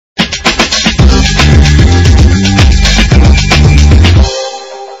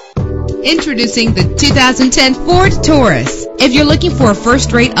Introducing the 2010 Ford Taurus. If you're looking for a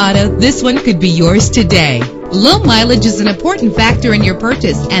first-rate auto, this one could be yours today. Low mileage is an important factor in your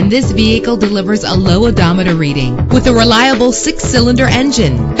purchase, and this vehicle delivers a low odometer reading with a reliable 6-cylinder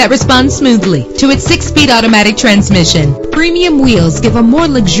engine that responds smoothly to its 6-speed automatic transmission. Premium wheels give a more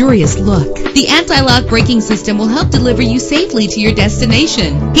luxurious look. The anti-lock braking system will help deliver you safely to your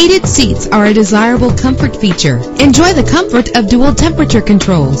destination. Heated seats are a desirable comfort feature. Enjoy the comfort of dual temperature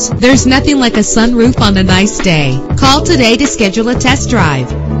controls. There's nothing like a sunroof on a nice day. Call today to schedule a test drive.